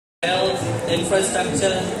health,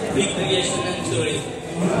 infrastructure, recreation and tourism.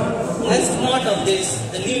 As part of this,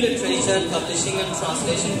 the New Literature Publishing and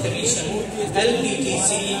Translation Commission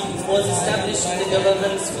 (LPTC) was established in the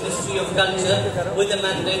government's Ministry of Culture with a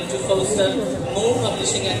mandate to foster more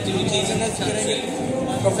publishing activities in the country.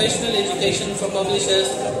 Professional education for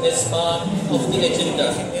publishers is part of the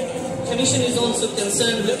agenda. The Commission is also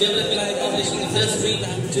concerned with developing the publishing industry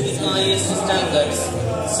to the highest standards,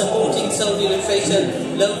 supporting Saudi literature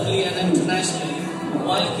locally and internationally,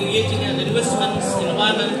 while creating an investment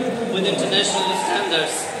environment with international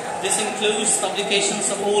standards. This includes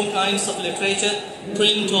publications of all kinds of literature,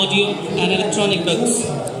 print, audio, and electronic books.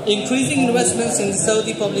 Increasing investments in the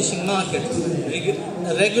Saudi publishing market,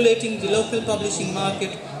 regulating the local publishing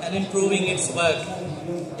market, and improving its work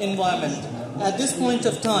environment. At this point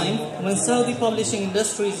of time, when Saudi publishing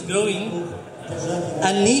industry is growing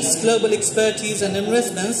and needs global expertise and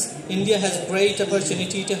investments, India has great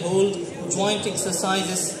opportunity to hold joint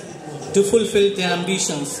exercises to fulfill their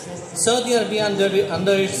ambitions. Saudi Arabia,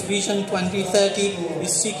 under its Vision 2030,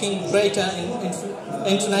 is seeking greater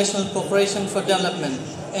international cooperation for development.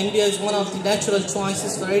 India is one of the natural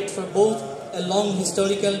choices for it for both a long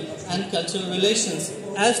historical and cultural relations,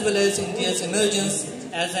 as well as India's emergence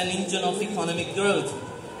as an engine of economic growth.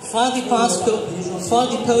 For the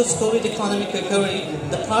post-COVID economic recovery,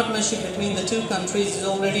 the partnership between the two countries is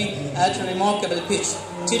already at a remarkable pitch.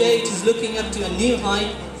 Today, it is looking up to a new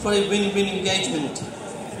height for a win-win engagement.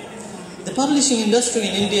 The publishing industry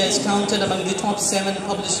in India is counted among the top 7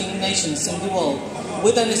 publishing nations in the world,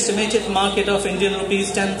 with an estimated market of Indian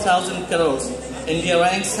rupees 10,000 crores. India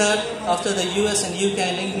ranks third after the US and UK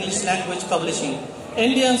in English language publishing.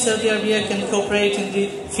 India and Saudi Arabia can cooperate in the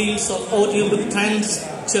fields of audiobook trends,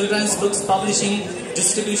 children's books publishing,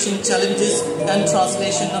 distribution challenges, and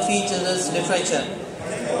translation of each other's literature.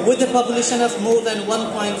 With the population of more than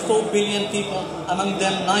 1.4 billion people, among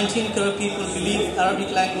them 19 crore people believe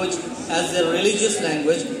Arabic language as their religious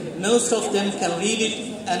language. Most of them can read it,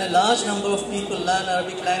 and a large number of people learn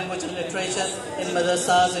Arabic language and literature in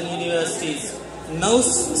madrasas and universities.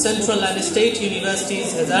 Most central and state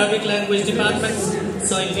universities have Arabic language departments,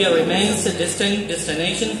 so India remains a distinct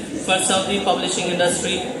destination for Saudi publishing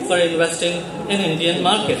industry for investing in Indian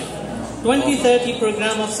market. 2030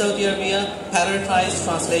 program of Saudi Arabia prioritized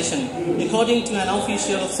translation. According to an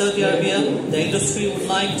official of Saudi Arabia, the industry would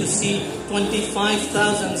like to see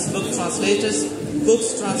 25,000 book translators,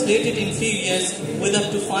 books translated in few years, with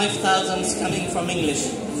up to 5,000 coming from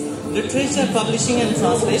English. Literature Publishing and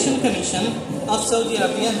Translation Commission of Saudi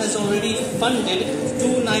Arabia has already funded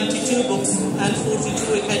 292 books and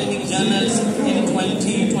 42 academic journals in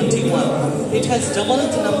 2021. It has doubled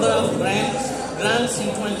the number of grants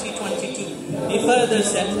in 2022. He further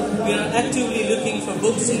said, "We are actively looking for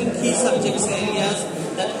books in key subjects areas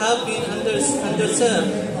that have been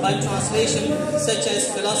underserved by translation, such as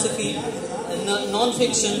philosophy,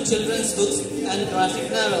 non-fiction, children's books, and graphic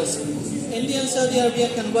novels." India and Saudi Arabia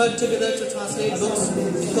can work together to translate books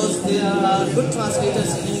because there are good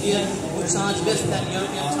translators in India who charge less than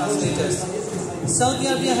European translators. Saudi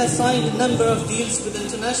Arabia has signed a number of deals with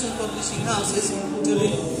international publishing houses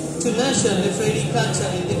to nurture literary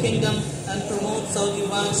culture in the kingdom and promote Saudi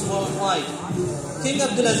works worldwide. King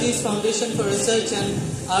Abdulaziz Foundation for Research and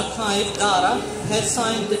Archive, DARA, has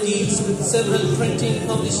signed the deals with several printing,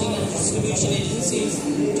 publishing and distribution agencies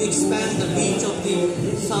to expand the reach of the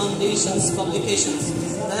foundation's publications.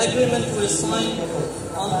 The agreement was signed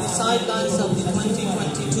on the sidelines of the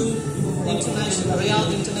 2022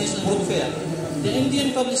 Riyadh International Book Fair. The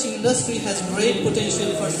Indian publishing industry has great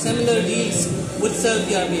potential for similar deals with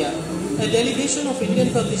Saudi Arabia. A delegation of Indian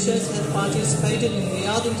publishers has participated in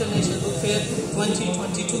Riyadh International Book Fair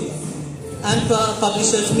 2022 and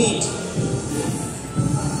publishers meet.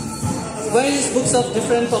 Various books of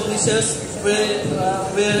different publishers were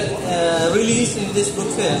released in this book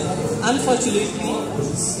fair. Unfortunately,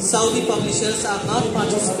 Saudi publishers are not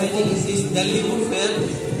participating in this Delhi book fair.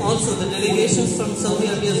 Also, the delegations from Saudi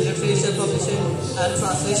Arabia's Literature Publishing and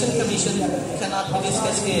Translation Commission cannot be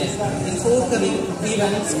discussed here. In forthcoming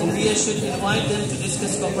events, India should invite them to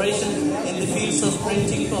discuss cooperation in the fields of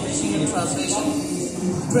printing, publishing and translation.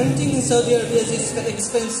 Printing in Saudi Arabia is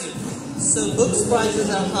expensive, so books prices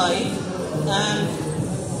are high, and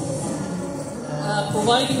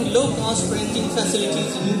providing low-cost printing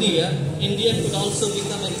facilities in India could also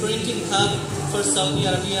become a printing hub for Saudi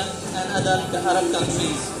Arabia and other Arab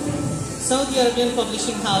countries. Saudi Arabian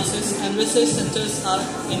publishing houses and research centers are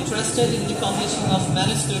interested in the publishing of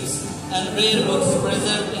manuscripts and rare books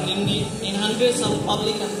preserved in hundreds of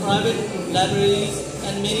public and private libraries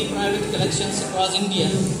and many private collections across India,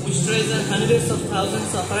 which treasure hundreds of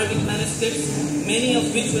thousands of Arabic manuscripts, many of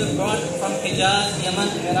which were brought from Hijaz, Yemen,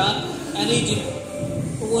 Iraq, and Egypt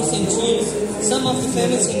over centuries. Some of the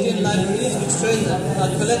famous Indian libraries which treasure a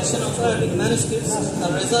collection of Arabic manuscripts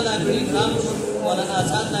are Reza Library in Rampur, Maulana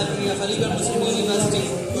Azad Library of Aligarh Muslim University,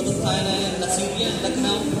 Qutub Khana in Nasiriya in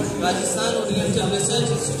Lucknow, Rajasthan Oriental Research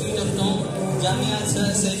Institute of Tom, Jamia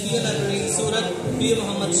Saifiya Library in Surat, Mir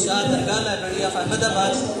Mohammad Shah Dargah Library of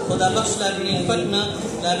Ahmedabad, Khuda Bakhsh Library in Patna,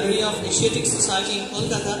 Library of Asiatic Society in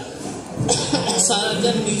Kolkata,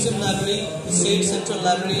 Sarajan Museum Library, State Central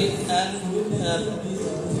Library and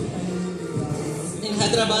in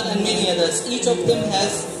Hyderabad, and many others. Each of them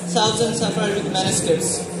has thousands of Arabic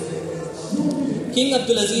manuscripts. King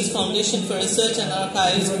Abdulaziz Foundation for Research and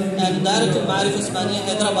Archives and Daratul Ma'arif Osmania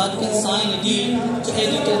Hyderabad can sign a deal to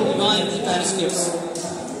edit and revive the manuscripts.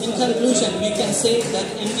 In conclusion, we can say that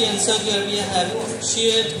India and Saudi Arabia have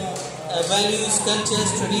shared values,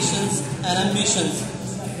 cultures, traditions and ambitions.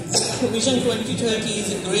 Vision 2030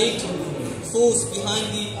 is a great force behind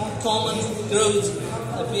the common growth,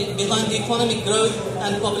 behind the economic growth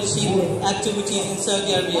and publishing activities in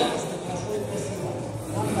Saudi Arabia.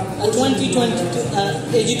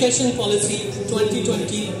 2022 Education Policy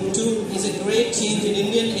 2022 is a great change in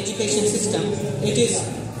Indian education system. It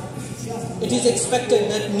is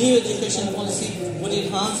expected that new education policy would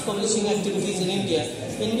enhance publishing activities in India.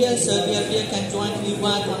 India and Saudi Arabia can jointly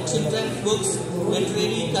work on children's books,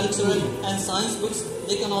 literary, cultural and science books.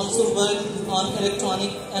 They can also work on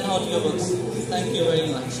electronic and audio books. Thank you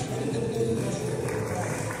very much.